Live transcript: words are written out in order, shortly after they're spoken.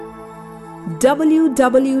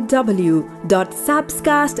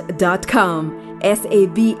www.sabscast.com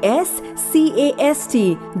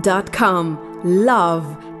sabscast.com. Love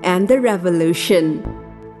and the revolution.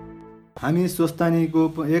 हामी स्वस्थानीको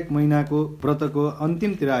 1 महिनाको व्रतको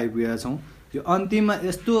अन्तिमतिर आइपुगेका छौँ। यो अन्तिममा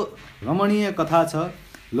यस्तो रमणीय कथा छ,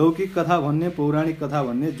 लौकिक कथा भन्ने, पौराणिक कथा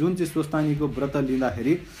भन्ने, जुन चाहिँ स्वस्थानीको व्रत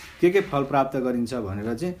लिँदाखेरि के फल प्राप्त गरिन्छ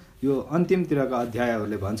भनेर चाहिँ यो अन्तिमतिरका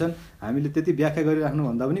अध्यायहरूले भन्छन्। हामीले त्यति व्याख्या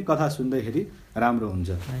गरिराख्नुभन्दा पनि कथा सुन्दाखेरि राम्रो हुन्छ।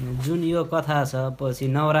 जुन यो कथा छ पछि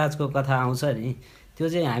नवराजको कथा आउँछ नि, त्यो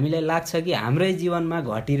चाहिँ हामीलाई लाग्छ कि हाम्रै जीवनमा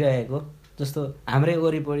घटिरहेको जस्तो। हाम्रै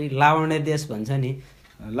वरिपरि लावण्य देश भन्छ नि,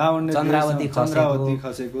 लावण्य चन्द्रावती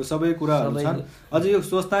खसेको सबै कुराहरू छन्। अझ यो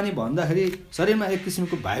स्वस्थानी भन्दाखेरि शरीरमा एक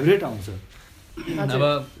किसिमको भाइब्रेट आउँछ।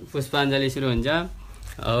 अब पुष्पाञ्जली सुरु हुन्छ।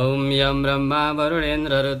 ॐ यं ब्रह्मा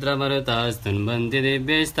वरुणेन्द्र रुद्रमरुतास्तुन्वन्ति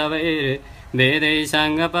दिव्यैस्तवैर्वेदैः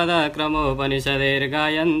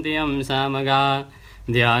साङ्गपदक्रमोपनिषदैर्गायन्ति यं सामगा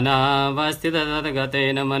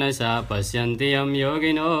ध्यानावस्थिततद्गतेन मनसा पश्यन्ति यं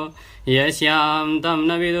योगिनो यस्यां तं न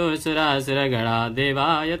विदुषुरासुरगणा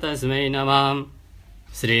देवाय तस्मै नमः।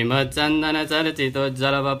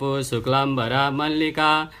 श्रीमच्चन्दनचर्चितोज्ज्वलवपु शुक्लाम्बरा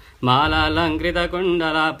मल्लिका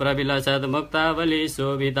मालालङ्कृतकुण्डला प्रविलसद्मुक्तावली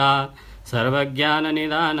शोभिता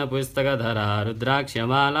सर्वज्ञाननिदानपुस्तकधरा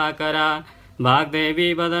रुद्राक्षमालाकरा वाग्देवी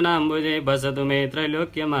वदनाम्बुजे वसतु मे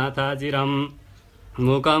त्रैलोक्यमाताचिरम्।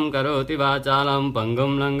 मूकं करोति वाचालं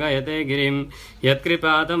पङ्गुं लङ्घयते गिरिं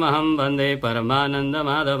यत्कृपातमहं वन्दे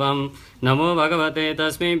परमानन्दमाधवं। नमो भगवते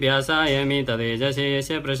तस्मै व्यासायमि तदेजसे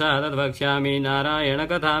यस्य प्रसादात् वक्ष्यामि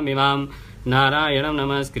नारायणकथामिमां। नारायणं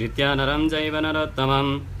नमस्कृत्य नरं चैव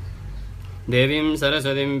नरोत्तमं देवीं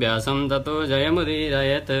सरस्वतीं व्यासं ततो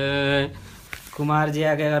जयमुदीरयेत्। कुमारजी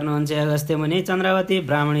आज्ञा गर्नुहुन्छ अगस्त्य मुनि। चन्द्रावती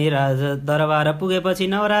ब्राह्मणी राज दरबार पुगेपछि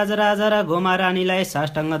नवराज राजा र गोमा रानीलाई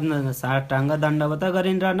साष्टाङ्ग दण्डवत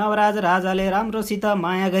गरिन् र नवराज राजाले राम्रोसित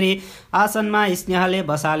माया गरी आसनमा स्नेहले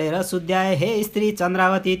बसालेर सुध्याए। हे स्त्री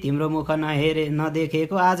चन्द्रावती, तिम्रो मुख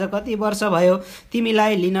नदेखेको आज कति वर्ष भयो।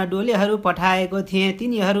 तिमीलाई लिन डोलेहरू पठाएको थिएँ,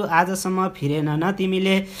 तिनीहरू आजसम्म फिरेनन्।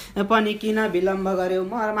 तिमीले पनि किन विलम्ब गर्यौ?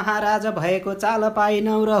 म महाराज भएको चाल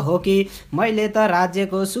पाइनौ र हो कि मैले त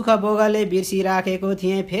राज्यको सुख भोगले बिर्सी राखेको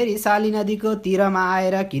थिएँ। फेरि शाली नदीको तीरमा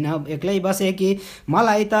आएर किन एक्लै बसे कि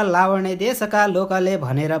मलाई त लावण्य देशका लोकले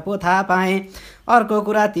भनेर पो थाहा पाएँ। अर्को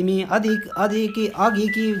कुरा, तिमी अघि कि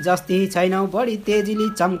जस्ती छैनौ, बढी तेजिली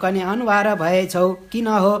चम्कने अनुहार भएछौ। किन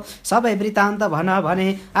हो? सबै वृत्तान्त भन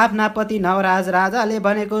भने। आफ्ना पति नवराज राजाले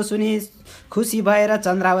भनेको सुनि खुसी भएर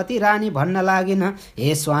चन्द्रावती रानी भन्न लागिन्,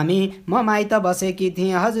 हे स्वामी, म माइत बसेकी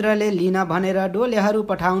थिएँ, हजुरले लिन भनेर डोलेहरू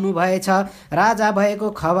पठाउनु भएछ। राजा भएको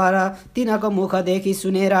खबर तिनको मुखदेखि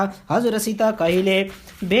सुनेर हजुरसित कहिले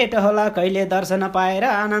भेट होला, कहिले दर्शन पाएर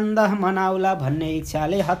आनन्द मनाउला भन्ने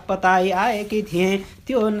इच्छाले हतपताई आएकी थिएँ।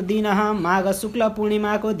 त्यो दिन माघ शुक्ल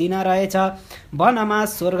पूर्णिमाको दिन रहेछ। वनमा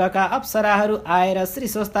स्वर्गका अप्सराहरू आएर श्री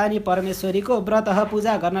स्वस्थानी परमेश्वरीको व्रत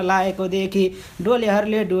पूजा गर्न लागेको देखि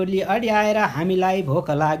डोलेहरूले डोली अड्याएर हामीलाई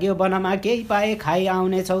भोक लाग्यो, वनमा केही पाए खाइ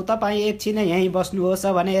आउनेछौ, तपाईँ एकछिन यहीँ बस्नुहोस्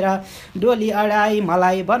भनेर डोली अडाई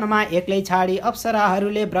मलाई वनमा एक्लै छाडी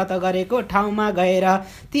अप्सराहरूले व्रत गरेको ठाउँमा गएर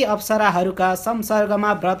ती अप्सराहरूका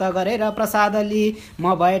संसर्गमा व्रत गरेर प्रसाद लिई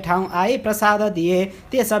म भए ठाउँ आई प्रसाद दिए।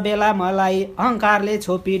 त्यस बेला मलाई अहङ्कारले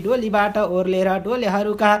छोपी डोलीबाट ओर्लेर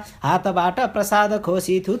डोलेहरूका हातबाट प्रसाद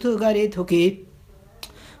खोसी थुथु गरी थुकी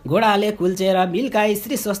घोडाले कुल्चेर मिल्काई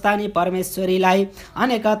श्री स्वस्थानी परमेश्वरीलाई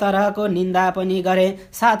अनेक तरहको निन्दा पनि गरे,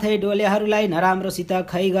 साथै डोलेहरूलाई नराम्रोसित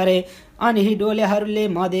खै गरे। अनि डोलेहरूले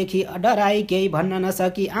मदेखि डराई केही भन्न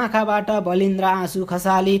नसकी आँखाबाट बलिन्द्र आँसु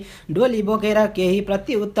खसाली डोली बोकेर केही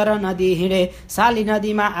प्रत्युत्तर नदी हिँडे। शाली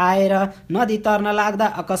नदीमा आएर नदी तर्न लाग्दा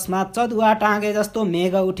अकस्मात चदुवा टाँगे जस्तो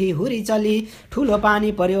मेघ उठी हुरी चली ठुलो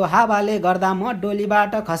पानी पर्यो। हावाले गर्दा म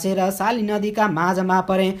डोलीबाट खसेर शाली नदीका माझमा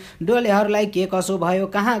परे। डोलेहरूलाई के कसो भयो,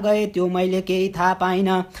 कहाँ गए त्यो मैले केही थाहा पाइन।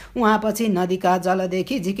 उहाँ पछि नदीका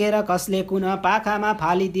जलदेखि झिकेर कसले कुन पाखामा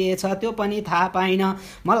फालिदिएछ त्यो पनि थाहा पाइन।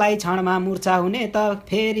 मलाई क्षणमा मूर्छा हुने त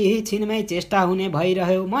फेरि छिनमै चेष्टा हुने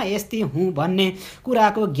भइरह्यो। म यस्ती हुँ भन्ने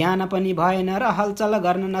कुराको ज्ञान पनि भएन र हलचल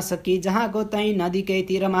गर्न नसकी जहाँको तै नदीकै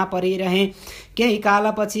तीरमा परिरहे। केही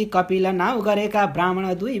कालपछि कपिल नाउ गरेका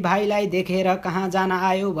ब्राह्मण दुई भाइलाई देखेर कहाँ जान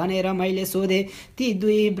आयो भनेर मैले सोधे। ती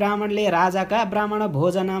दुई ब्राह्मणले राजाका ब्राह्मण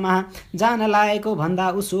भोजनमा जान लागेको भन्दा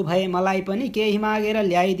उसो भए मलाई पनि केही मागेर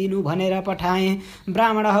ल्याइदिनु भनेर पठाए।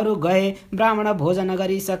 ब्राह्मणहरू गए। ब्राह्मण भोजन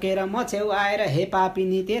गरिसकेर म छेउ आएर हे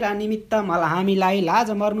पापिनी, तेरा निमित्त हामीलाई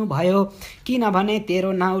लाज मर्नु भयो, किनभने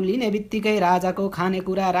तेरो नाउँ लिने बित्तिकै राजाको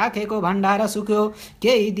खानेकुरा राखेको भण्डार सुक्यो,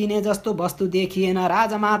 केही दिने जस्तो वस्तु देखिएन।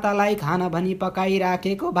 राजमातालाई खान भनी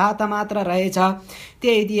पकाइराखेको भात मात्र रहेछ,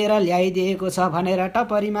 त्यही दिएर ल्याइदिएको छ भनेर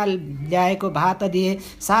टपरीमा ल्याएको भात दिए।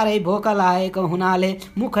 साह्रै भोक लागेको हुनाले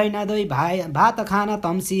मुखै नधोई भात खान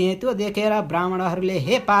तम्सिए। त्यो देखेर ब्राह्मणहरूले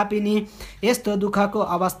हे पापिनी, यस्तो दुःखको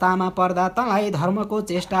अवस्थामा पर्दा तँलाई धर्मको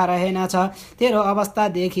चेष्टा रहेनछ। तेरो अवस्था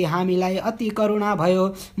देखि हामीलाई अति करुणा भयो।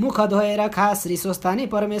 मुख धोएर खा, श्री स्वस्थानी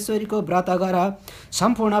परमेश्वरीको व्रत गर,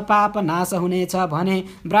 सम्पूर्ण पाप नाश हुनेछ भने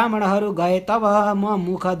ब्राह्मणहरू गए। तब म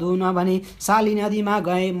मुख धुन भनी साली नदीमा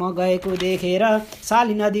गएँ। म गएको देखेर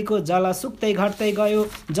साली नदीको जल सुक्दै घट्दै गयो।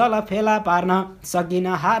 जल फेला पार्न सकिन।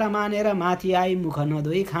 हार मानेर माथि आई मुख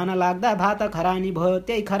नधोई खान लाग्दा भात खरानी भयो।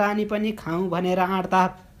 त्यही खरानी पनि खाउँ भनेर आँट्दा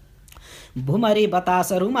भुमरी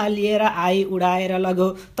बतास रुमाल लिएर आई उडाएर लग्यो।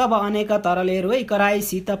 तब अनेक तरले रोइ कराई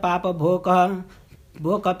शीत पाप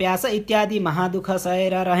भोक प्यास इत्यादि महादुःख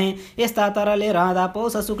सहेर रहे। यस्ता तरले रहँदा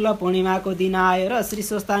पौष शुक्ल पूर्णिमाको दिन आयो र श्री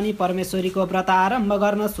स्वस्थानी परमेश्वरीको व्रत आरम्भ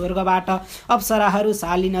गर्न स्वर्गबाट अप्सराहरू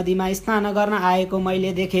साली नदीमा स्नान गर्न आएको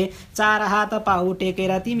मैले देखेँ। 4 हात पाहु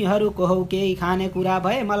टेकेर तिमीहरू को हौ, केही खाने कुरा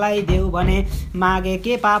भए मलाई देऊ भने मागे,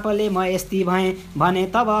 के पापले म यस्ती भएँ भने।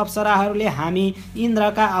 तब अप्सराहरूले हामी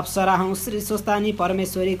इन्द्रका अप्सरा हौँ, श्री स्वस्थानी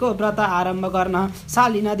परमेश्वरीको व्रत आरम्भ गर्न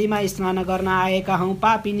साली नदीमा स्नान गर्न आएका हौँ।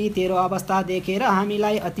 पापिनी, तेरो अवस्था देखेर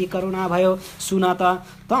हामीलाई अति करुणा भयो। सुन त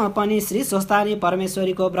पनि श्री स्वस्थानी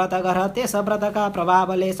परमेश्वरीको व्रत गर, त्यस व्रतका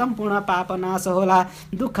प्रभावले सम्पूर्ण पाप नाश होला,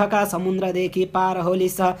 दुःखका समुद्रदेखि पार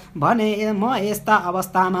होलिस भने। म यस्ता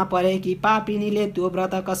अवस्थामा परे कि पापिनीले त्यो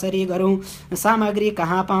व्रत कसरी गरौँ, सामग्री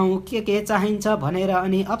कहाँ पाऊँ, के चाहिन्छ भनेर।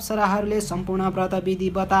 अनि अप्सराहरूले सम्पूर्ण व्रत विधि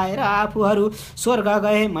बताएर आफूहरू स्वर्ग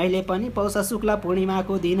गए। मैले पनि पौष शुक्ल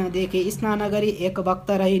पूर्णिमाको दिनदेखि स्नान गरी एक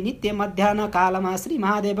भक्त रही नित्य मध्याह्न कालमा श्री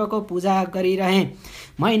महादेवको पूजा गरिरहेँ।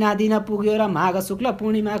 महिना दिन पुग्यो र माघ शुक्ल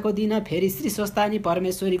पूर्णिमाको दिन फेरि श्री स्वस्थानी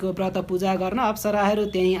परमेश्वरीको व्रत पूजा गर्न अप्सराहरू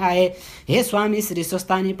त्यहीँ आए। हे स्वामी, श्री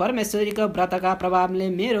स्वस्थानी परमेश्वरीको व्रतका प्रभावले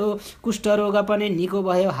मेरो कुष्ठरोग पनि निको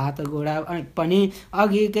भयो, हात गोडा पनि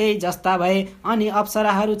अघिकै जस्ता भए। अनि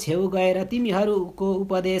अप्सराहरू छेउ गएर तिमीहरूको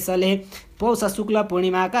उपदेशले पौष शुक्ल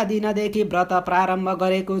पूर्णिमाका दिनदेखि व्रत प्रारम्भ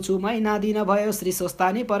गरेको छु। महिना दिन भयो, श्री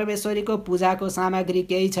स्वस्थानी परमेश्वरीको पूजाको सामग्री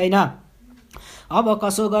केही छैन। अब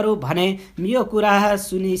कसो गरौँ भने यो कुरा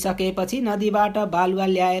सुनिसकेपछि नदीबाट बालुवा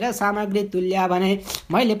ल्याएर सामग्री तुल्या भने।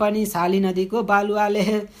 मैले पनि साली नदीको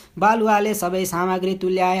बालुवाले सबै सामग्री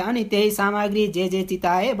तुल्याए। अनि त्यही सामग्री जे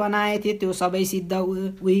चिताए बनाए थिए त्यो सबै सिद्ध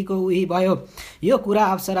उहीको उही भयो। यो कुरा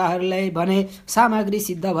अप्सराहरूलाई भने। सामग्री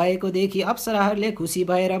सिद्ध भएको देखि अप्सराहरूले खुसी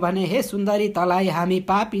भएर भने, हे सुन्दरी, तलाई हामी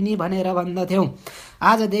पापिनी भनेर भन्दथ्यौँ,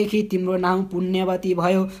 आजदेखि तिम्रो नाउँ पुण्यवती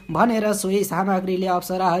भयो भनेर सोही सामग्रीले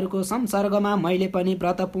अप्सराहरूको संसर्गमा मैले पनि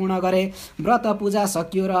व्रत पूर्ण गरे। व्रत पूजा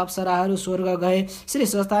सकियो र अप्सराहरू स्वर्ग गए। श्री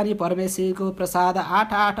स्वस्थानी परमेश्वरीको प्रसाद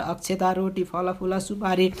 8 अक्षता, रोटी, फलफुल,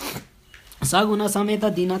 सुपारी सगुन समेत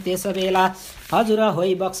दिन। त्यस बेला हजुर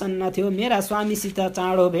होइ बक्सन्न थियो। मेरा स्वामीसित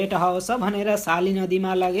चाँडो भेट होस् भनेर साली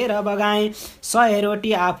नदीमा लगेर बगाएँ। 100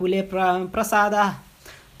 रोटी आफूले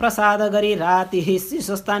प्रसाद गरी राति श्री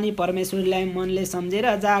स्वस्थानी परमेश्वरीलाई मनले सम्झेर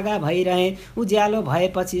जागा भइरहे। उज्यालो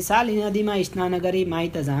भएपछि साली नदीमा स्नान गरी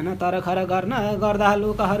माइत जान तरखर गर्दा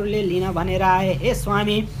लोकहरूले लिन भनेर आए। हे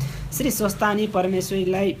स्वामी, श्री स्वस्थानी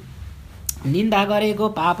परमेश्वरीलाई निन्दा गरेको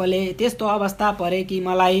पापले त्यस्तो अवस्था परे कि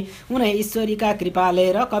मलाई उनै ईश्वरीका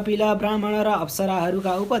कृपाले र कपिल ब्राह्मण र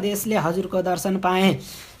अप्सराहरूका उपदेशले हजुरको दर्शन पाएँ।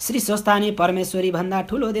 श्री स्वस्थानी परमेश्वरी भन्दा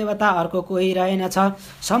ठुलो देवता अर्को कोही रहेनछ।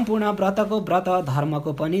 सम्पूर्ण व्रतको व्रत,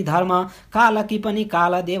 धर्मको पनि धर्म, कालकी पनि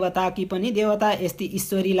काल, देवताकी पनि देवता, यस्ती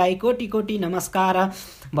ईश्वरीलाई कोटि कोटि नमस्कार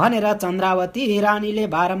भनेर चन्द्रावती रानीले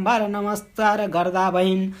बारम्बार नमस्कार गर्दा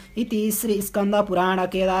भइन्। इति श्री स्कन्द पुराण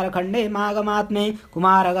केदारखण्डे माघमात्मे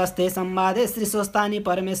कुमार अगस्त्ये संवादे श्री स्वस्थानी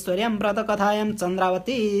परमेश्वर्यां व्रत कथायां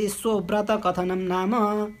चन्द्रावती स्वव्रत कथनम नाम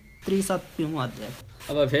 63 अध्याय।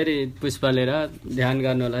 अब फेरि पुष्प लिएर ध्यान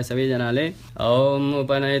गर्नु होला सबैजनाले। ओम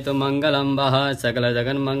उपनयतु मङ्गलं वः सकल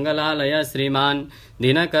जगन्मङ्गलालय श्रीमान्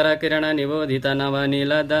दिनकर किरण निबोधित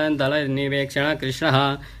नवनीलदल निवेक्षण कृष्णः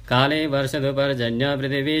काले वर्षदुपर्जन्य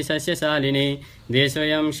पृथिवी सस्यशालिनी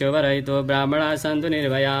देशोऽयं शुभरहितो ब्राह्मणाः सन्तु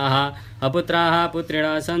निर्भयाः अपुत्राः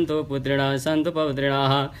पुत्रिणः सन्तु पुत्रिणः सन्तु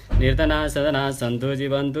पौत्रिणः निर्धनाः सदनाः सन्तु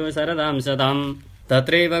जीवन्तु शरदां शतम्।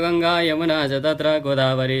 तत्रैव गंगा यमुना च तत्र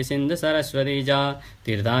गोदावरी सिन्धु सरस्वती च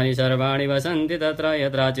तीर्थानि सर्वाणि वसन्ति तत्र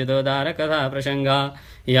यत्राचिदोदार कथा प्रसंगा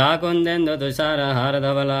या कुन्देन्दु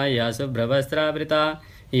तुषारहारधवला या शुभ्रवस्त्रावृता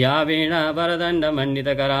या वीणा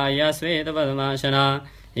वरदण्डमण्डितकरा या श्वेतपद्मासना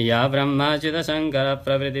या ब्रह्माच्युतशङ्कर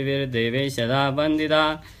प्रभृतिभिर्देवैः सदा वन्दिता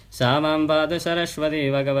सा मां पातु सरस्वती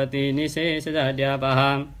भगवती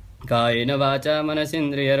निशेषजाड्यापहा। कायेन वाचा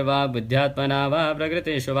मनसेन्द्रियर्वा बुद्ध्यात्मना वा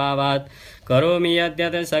प्रकृते स्वभावात् करोमि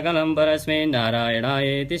यद्यत् सकलं परस्मै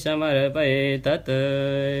नारायणायेति समर्पये तत्।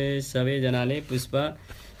 सबैजनाले पुष्प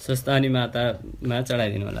स्वस्तानी मातामा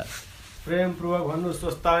चढाइदिनु होला। प्रेमपूर्वक भन्नु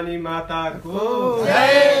स्वस्तानी माताको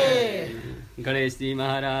जय, गणेशजी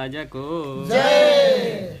महाराजको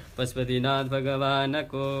जय, पशुपतिनाथ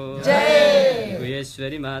भगवानको जय,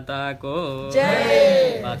 गुहेश्वरी माताको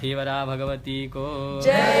जय, पार्थिवरा भगवतीको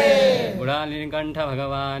जय, बुढानीलकण्ठ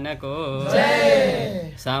भगवानको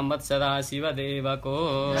जय, साम्बत सदा शिवदेवको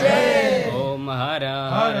जय। ओम हर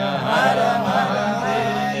हर हर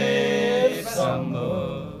महादेव शम्भो।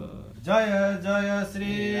 जय जय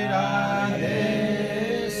श्री राधे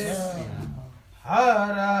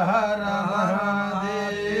हर हर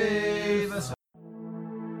Mahadev.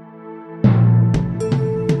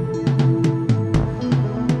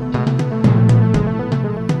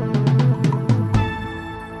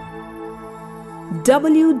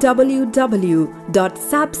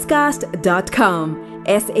 www.sabscast.com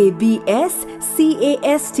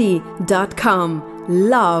sabscast.com.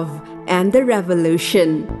 Love and the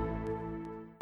Revolution.